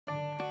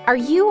Are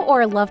you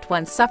or a loved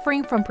one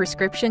suffering from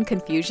prescription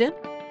confusion?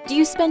 Do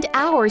you spend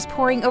hours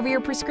poring over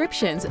your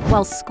prescriptions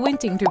while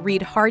squinting to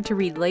read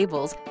hard-to-read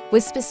labels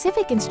with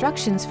specific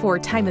instructions for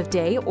time of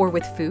day or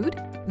with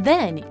food?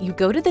 Then you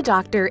go to the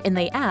doctor and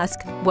they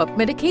ask, "What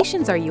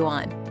medications are you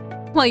on?"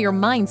 While your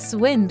mind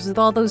swims with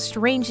all those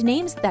strange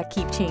names that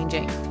keep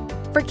changing.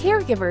 For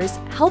caregivers,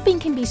 helping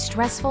can be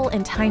stressful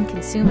and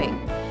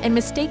time-consuming, and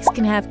mistakes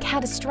can have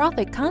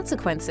catastrophic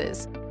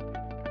consequences.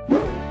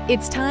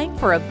 It's time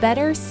for a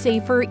better,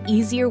 safer,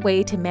 easier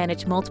way to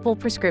manage multiple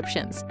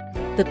prescriptions.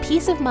 The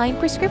Peace of Mind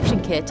Prescription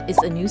Kit is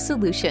a new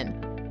solution.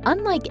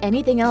 Unlike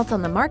anything else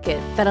on the market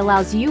that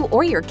allows you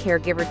or your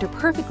caregiver to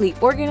perfectly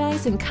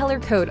organize and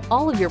color-code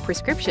all of your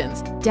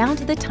prescriptions down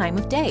to the time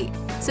of day,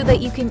 so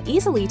that you can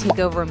easily take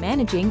over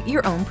managing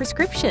your own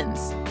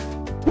prescriptions.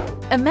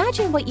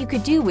 Imagine what you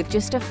could do with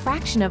just a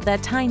fraction of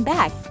that time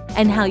back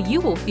and how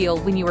you will feel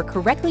when you are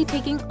correctly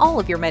taking all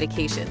of your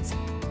medications.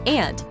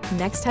 And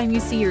next time you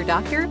see your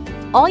doctor,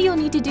 all you'll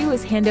need to do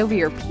is hand over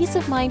your Peace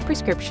of Mind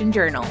prescription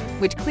journal,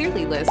 which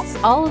clearly lists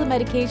all of the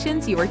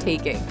medications you are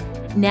taking.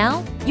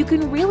 Now, you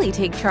can really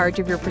take charge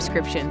of your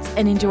prescriptions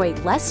and enjoy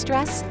less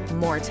stress,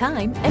 more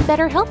time, and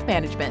better health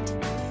management.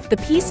 The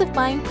Peace of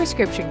Mind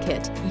Prescription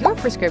Kit, your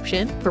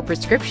prescription for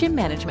prescription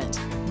management.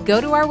 Go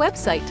to our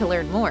website to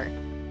learn more.